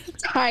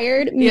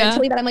tired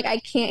mentally that I'm like, I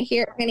can't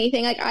hear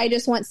anything. Like I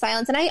just want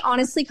silence. And I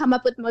honestly come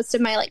up with most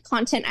of my like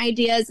content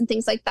ideas and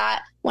things like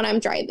that when I'm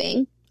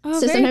driving.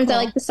 So sometimes cool.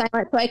 I like the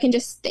silence so I can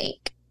just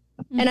think.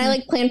 Mm-hmm. And I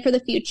like plan for the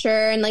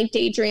future and like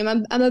daydream.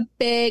 I'm a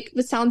big,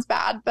 this sounds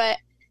bad, but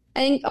I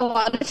think a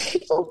lot of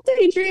people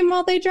daydream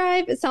while they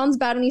drive. It sounds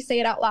bad when you say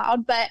it out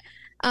loud, but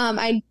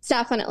I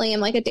definitely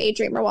am like a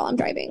daydreamer while I'm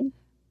driving.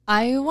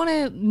 I want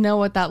to know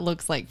what that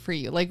looks like for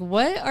you. Like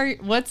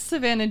what's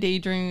Savannah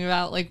daydreaming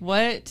about? Like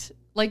what,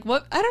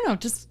 I don't know,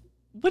 just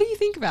what do you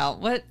think about?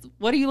 What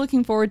are you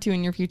looking forward to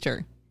in your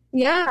future?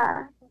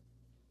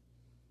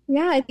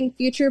 Yeah, I think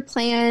future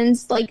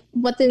plans, like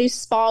what the new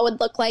spa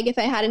would look like if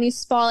I had a new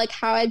spa, like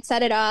how I'd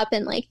set it up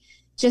and like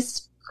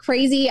just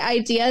crazy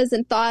ideas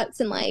and thoughts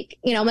and like,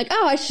 you know, I'm like,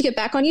 oh, I should get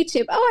back on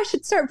YouTube. Oh, I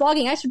should start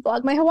vlogging. I should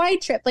vlog my Hawaii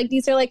trip. Like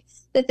these are like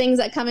the things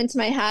that come into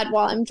my head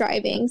while I'm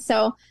driving.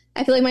 So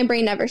I feel like my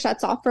brain never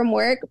shuts off from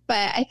work,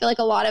 but I feel like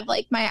a lot of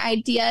like my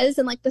ideas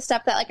and like the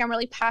stuff that like I'm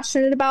really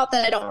passionate about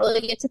that I don't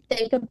really get to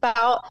think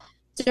about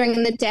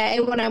during the day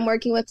when I'm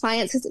working with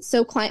clients because it's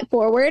so client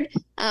forward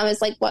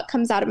is like what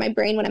comes out of my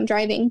brain when I'm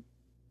driving.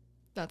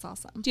 That's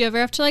awesome. Do you ever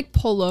have to like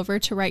pull over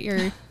to write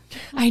your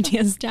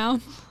ideas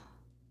down?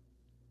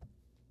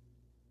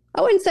 I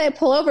wouldn't say I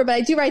pull over, but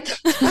I do write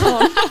them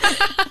down.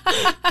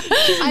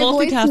 I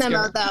voice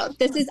memo though.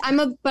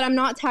 But I'm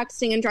not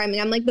texting and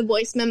driving. I'm like the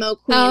voice memo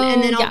queen,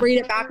 and then I'll read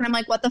it back, and I'm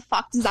like, "What the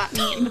fuck does that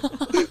mean?"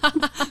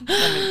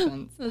 That makes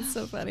sense. That's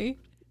so funny.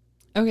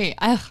 Okay,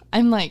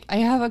 I'm like, I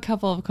have a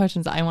couple of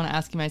questions I want to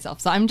ask you myself,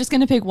 so I'm just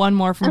gonna pick one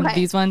more from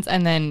these ones,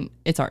 and then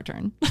it's our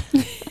turn.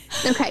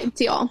 Okay,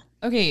 deal.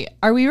 Okay,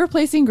 are we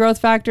replacing growth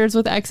factors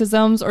with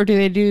exosomes, or do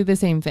they do the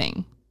same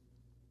thing?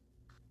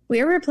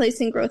 We are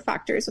replacing growth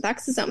factors with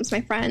exosomes,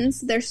 my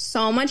friends. They're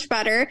so much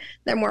better.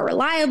 They're more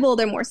reliable.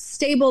 They're more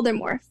stable. They're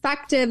more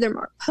effective. They're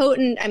more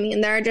potent. I mean,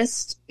 they're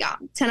just,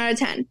 10 out of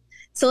 10.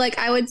 So like,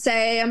 I would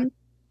say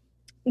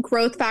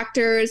growth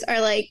factors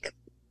are like,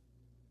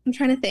 I'm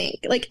trying to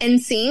think, like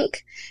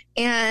NSYNC,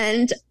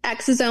 and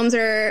exosomes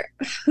are,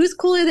 who's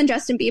cooler than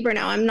Justin Bieber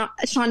now? I'm not,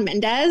 Shawn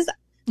Mendes?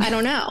 I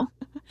don't know.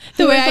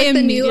 The way I like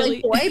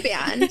immediately... the new like boy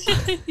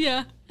band.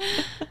 Yeah.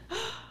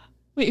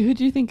 Wait, who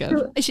do you think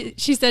of?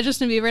 She said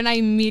Justin Bieber, and I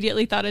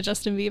immediately thought of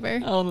Justin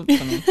Bieber. Oh, that's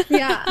funny.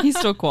 Yeah. He's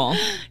still cool.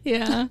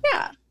 Yeah.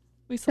 Yeah.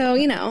 So,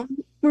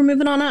 we're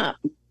moving on up.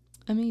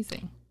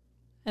 Amazing.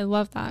 I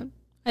love that.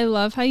 I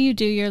love how you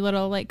do your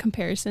little, like,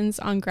 comparisons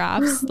on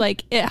graphs.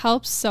 Like, it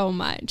helps so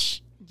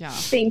much. Yeah.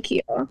 Thank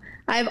you.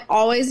 I've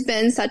always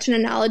been such an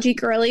analogy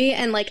girly,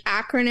 and like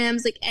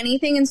acronyms, like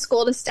anything in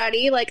school to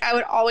study, like I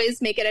would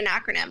always make it an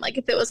acronym. Like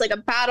if it was like a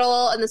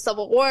battle in the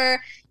Civil War,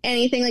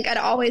 anything, like I'd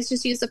always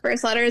just use the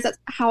first letters. That's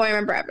how I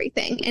remember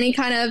everything. Any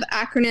kind of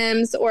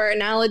acronyms or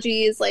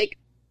analogies, like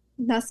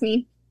that's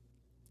me.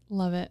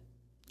 Love it.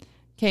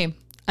 Okay.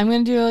 I'm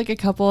going to do like a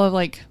couple of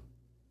like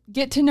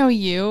get to know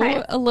you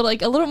a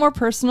little more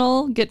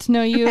personal, get to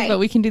know you, but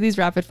we can do these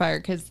rapid fire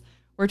because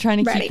we're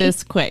trying to keep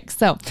this quick.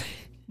 So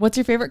what's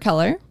your favorite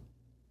color?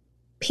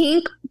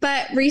 Pink,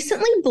 but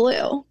recently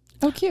blue.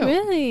 Oh, cute.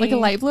 Really? Like a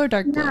light blue or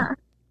dark blue? Yeah.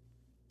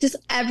 Just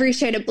every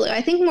shade of blue.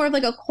 I think more of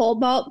like a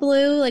cobalt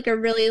blue, like a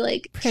really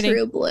like pretty.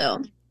 True blue.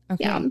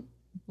 Okay. Yeah.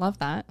 Love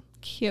that.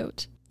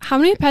 Cute. How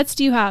many pets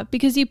do you have?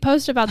 Because you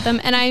post about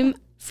them and I'm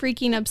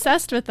freaking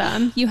obsessed with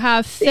them. You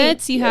have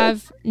Fitz, you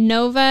have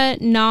Nova,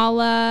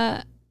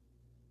 Nala,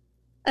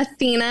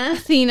 Athena,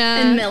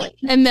 and Millie.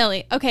 And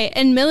Millie. Okay.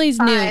 And Millie's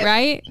new,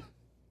 right?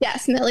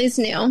 Yes, Millie's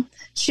new.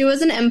 She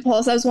was an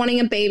impulse. I was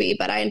wanting a baby,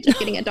 but I ended up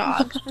getting a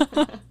dog.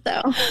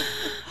 So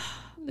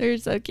they're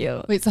so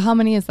cute. Wait, so how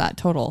many is that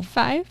total?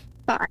 5?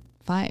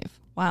 5.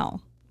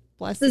 Wow.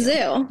 Bless the you.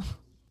 zoo.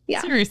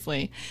 Yeah.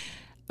 Seriously.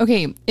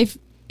 Okay, if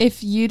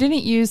you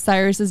didn't use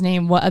Cyrus's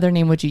name, what other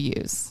name would you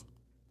use?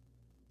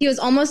 He was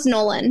almost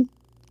Nolan.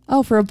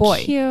 Oh, for a boy.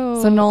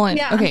 Cute. So Nolan.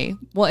 Yeah. Okay.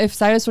 Well, if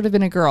Cyrus would have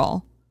been a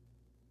girl.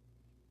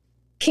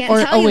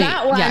 Can't tell you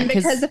that one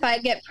because if I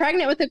get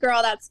pregnant with a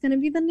girl, that's going to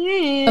be the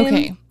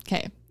name.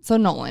 Okay. So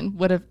Nolan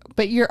would have,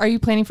 but are you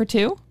planning for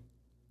 2?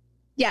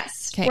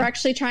 Yes. Okay. We're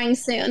actually trying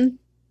soon.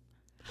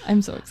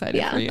 I'm so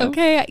excited for you.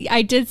 Okay.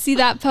 I did see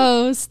that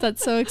post.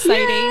 That's so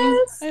exciting.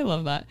 Yes. I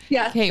love that.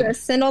 Yeah. Okay. So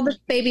send all the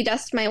baby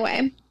dust my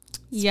way.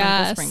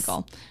 Yes.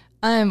 Sprinkle.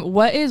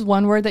 What is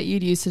one word that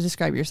you'd use to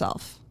describe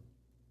yourself?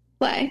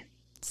 Slay.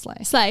 Slay.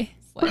 Slay.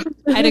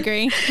 I'd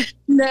agree.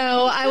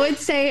 No, I would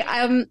say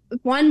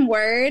one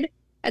word,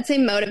 I'd say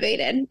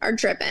motivated or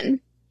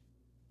driven.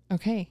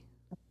 Okay.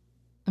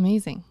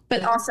 Amazing.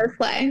 But also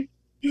slay.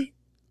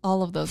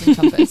 All of those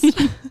encompassed.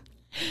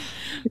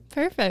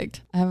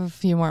 Perfect. I have a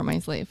few more up my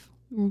sleeve.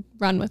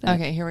 Run with it.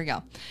 Okay, here we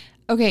go.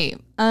 Okay.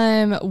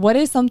 What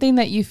is something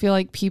that you feel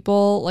like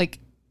people like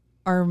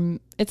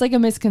it's like a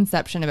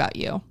misconception about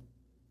you?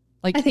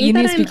 Like I think you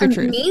that need to speak your I'm a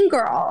truth. mean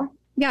girl.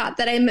 Yeah,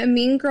 that I'm a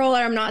mean girl or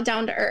I'm not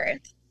down to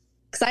earth.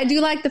 Because I do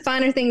like the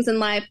finer things in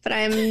life, but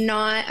I'm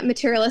not a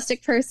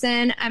materialistic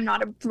person. I'm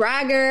not a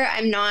bragger.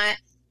 I'm not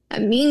a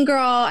mean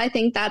girl. I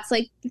think that's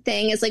like the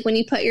thing is like when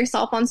you put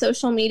yourself on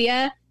social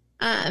media,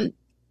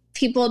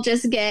 people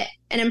just get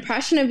an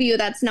impression of you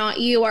that's not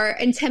you or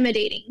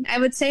intimidating. I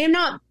would say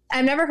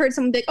I've never heard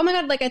someone be like, oh my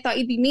God, like I thought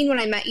you'd be mean when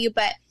I met you.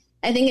 But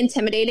I think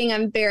intimidating,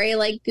 I'm very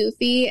like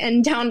goofy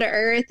and down to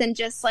earth and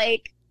just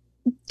like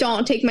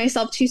don't take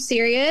myself too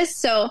serious.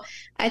 So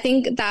I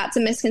think that's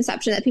a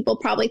misconception that people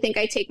probably think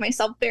I take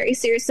myself very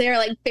seriously or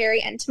like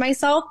very into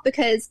myself,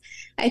 because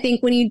I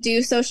think when you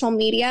do social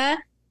media,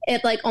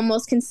 it like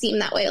almost can seem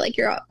that way. Like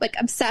you're like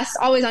obsessed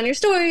always on your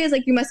stories.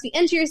 Like you must be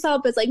into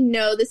yourself. But it's like,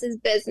 no, this is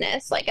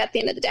business. Like at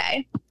the end of the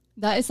day.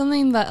 That is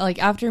something that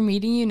like after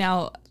meeting you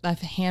now a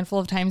handful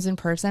of times in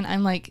person,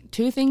 I'm like,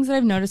 two things that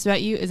I've noticed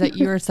about you is that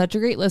you are such a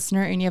great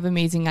listener and you have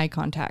amazing eye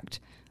contact.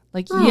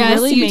 Like you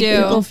really make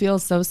people feel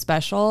so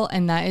special.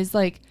 And that is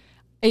like,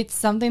 it's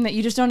something that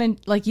you just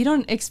don't like, you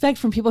don't expect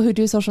from people who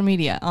do social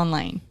media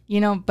online, you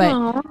know, but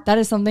Aww. That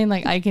is something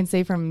like I can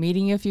say from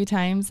meeting you a few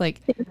times,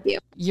 like Thank you.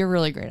 You're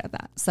really great at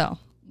that. So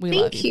we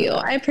love you. Thank you.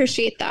 I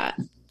appreciate that.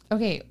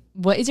 Okay.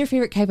 What is your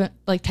favorite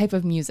type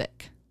of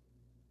music?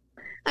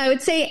 I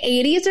would say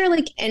 80s are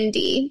like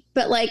indie,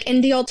 but like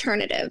indie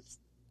alternative.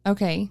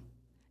 Okay.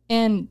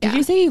 And did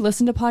you say you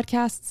listen to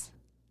podcasts?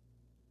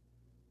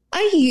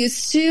 I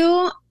used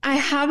to. I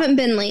haven't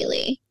been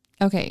lately.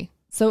 Okay.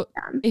 So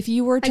if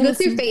you were to I go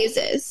through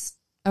phases.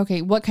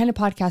 Okay. What kind of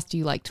podcast do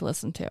you like to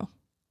listen to?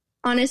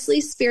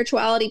 Honestly,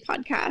 spirituality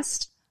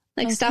podcast.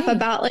 Like stuff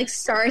about like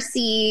star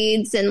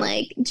seeds and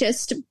like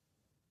just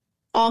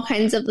all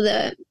kinds of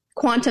the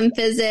quantum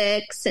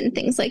physics and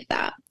things like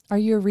that. Are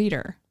you a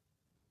reader?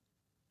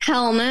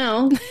 Hell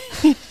no.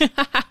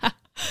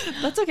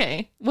 That's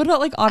okay. What about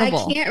like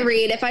Audible? I can't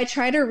read. If I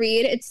try to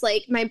read, it's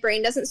like my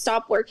brain doesn't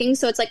stop working.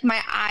 So it's like my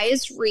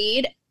eyes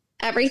read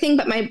everything,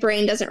 but my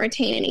brain doesn't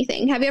retain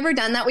anything. Have you ever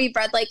done that where you've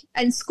read like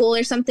in school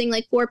or something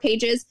like 4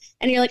 pages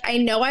and you're like, I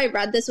know I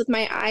read this with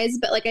my eyes,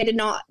 but like I did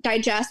not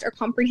digest or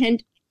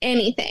comprehend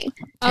anything.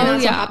 And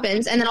that's what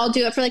happens. And then I'll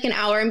do it for like an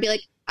hour and be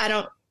like, I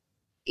don't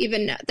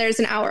even know. There's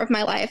an hour of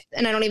my life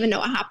and I don't even know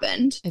what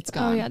happened. It's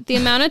gone. Oh yeah. The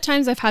amount of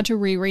times I've had to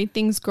reread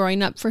things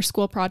growing up for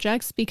school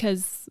projects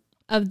because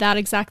of that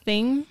exact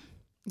thing.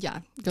 Yeah.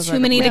 Too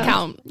many to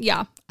count.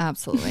 Yeah.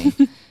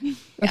 Absolutely.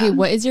 Okay.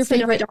 What is your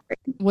favorite?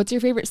 What's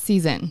your favorite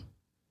season?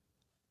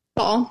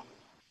 Fall.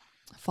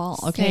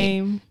 Okay.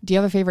 Same. Do you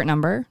have a favorite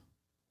number?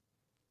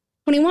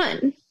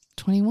 21.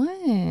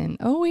 21.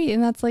 Oh wait,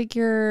 and that's like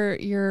your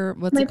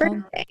what's my it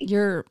called?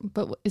 Birthday.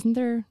 But isn't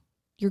there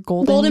your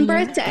golden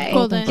birthday?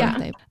 Golden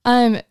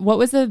birthday. What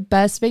was the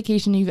best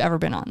vacation you've ever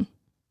been on?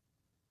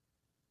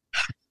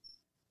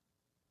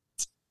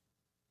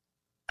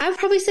 I would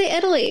probably say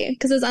Italy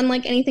because it's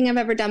unlike anything I've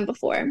ever done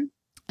before.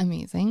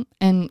 Amazing.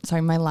 And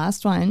sorry, my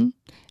last one.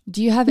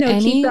 Do you have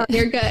keep going.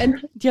 You're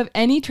good. Do you have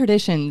any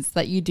traditions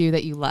that you do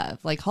that you love?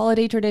 Like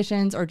holiday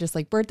traditions or just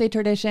like birthday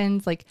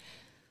traditions? Like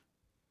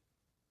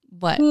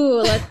what?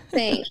 Ooh, let's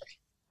think.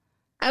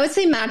 I would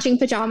say matching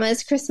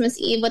pajamas Christmas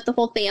Eve with the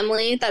whole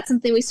family. That's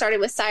something we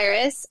started with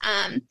Cyrus.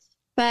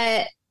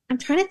 But I'm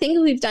trying to think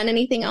if we've done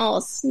anything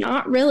else.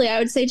 Not really. I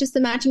would say just the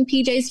matching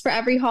PJs for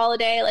every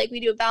holiday. Like we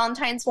do a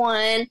Valentine's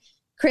one,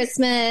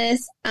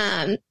 Christmas,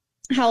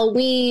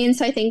 Halloween.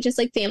 So I think just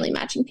like family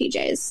matching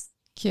PJs.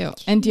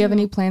 Cute. And do you have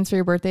any plans for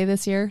your birthday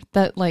this year?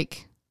 That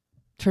like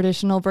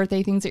traditional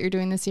birthday things that you're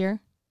doing this year?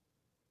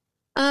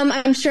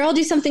 I'm sure I'll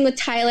do something with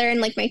Tyler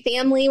and like my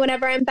family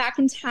whenever I'm back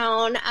in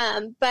town.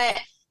 But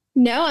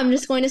no, I'm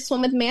just going to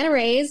swim with manta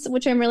rays,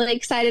 which I'm really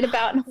excited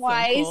about in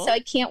Hawaii. So I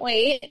can't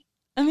wait.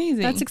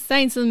 Amazing. That's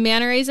exciting. So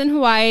manta rays in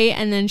Hawaii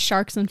and then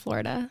sharks in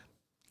Florida.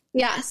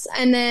 Yes.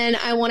 And then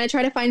I want to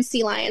try to find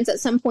sea lions at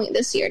some point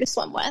this year to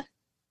swim with.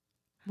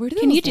 Where do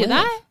Can you do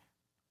that?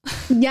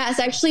 Yes,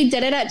 I actually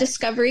did it at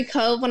Discovery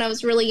Cove when I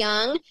was really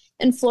young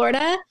in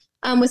Florida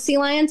with sea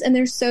lions, and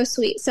they're so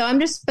sweet. So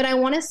but I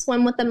want to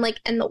swim with them like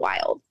in the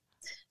wild.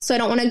 So I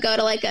don't want to go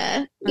to like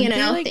a,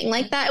 thing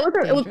like that.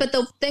 But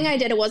the thing I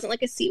did, it wasn't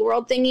like a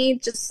SeaWorld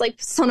thingy, just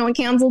like so no one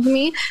canceled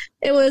me.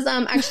 It was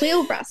actually a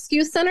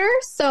rescue center.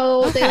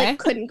 So they like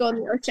couldn't go in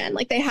the ocean.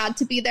 Like they had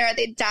to be there.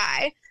 They'd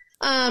die.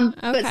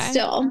 But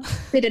still,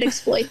 they did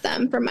exploit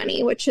them for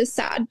money, which is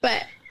sad.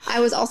 But I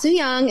was also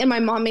young and my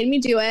mom made me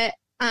do it.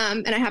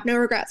 And I have no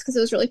regrets because it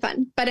was really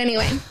fun. But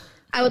anyway,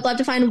 I would love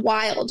to find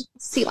wild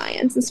sea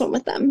lions and swim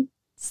with them.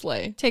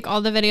 Slay. Take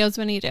all the videos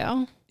when you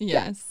do.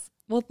 Yes.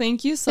 Well,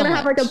 thank you so much. I'm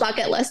going to have like a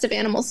bucket list of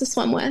animals to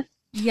swim with.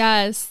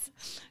 Yes.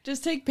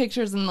 Just take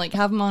pictures and like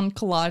have them on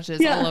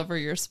collages all over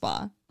your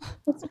spa.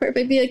 That's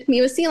perfect. Be like,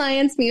 me with sea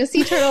lions, me with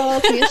sea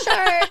turtles, me with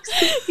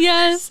sharks.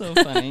 Yes. So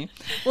funny.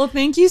 Well,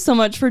 thank you so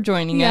much for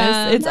joining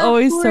us. It's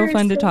always so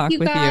fun to talk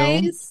with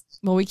you.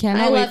 Well, we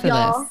cannot wait for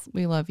this.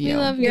 We love you. We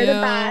love you. You're the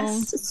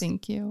best.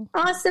 Thank you.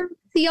 Awesome.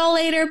 See y'all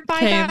later.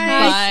 Bye, guys.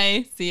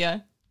 Bye. See ya.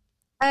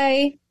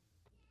 Bye.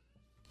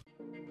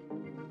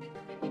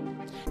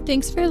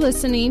 Thanks for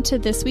listening to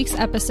this week's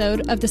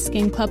episode of the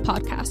Skin Club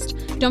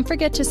podcast. Don't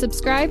forget to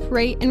subscribe,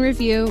 rate, and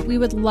review. We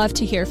would love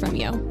to hear from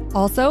you.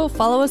 Also,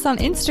 follow us on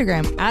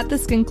Instagram at the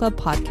Skin Club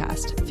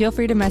Podcast. Feel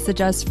free to message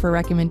us for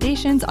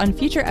recommendations on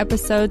future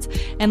episodes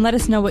and let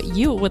us know what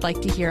you would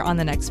like to hear on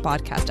the next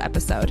podcast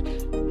episode.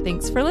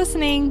 Thanks for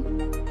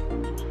listening.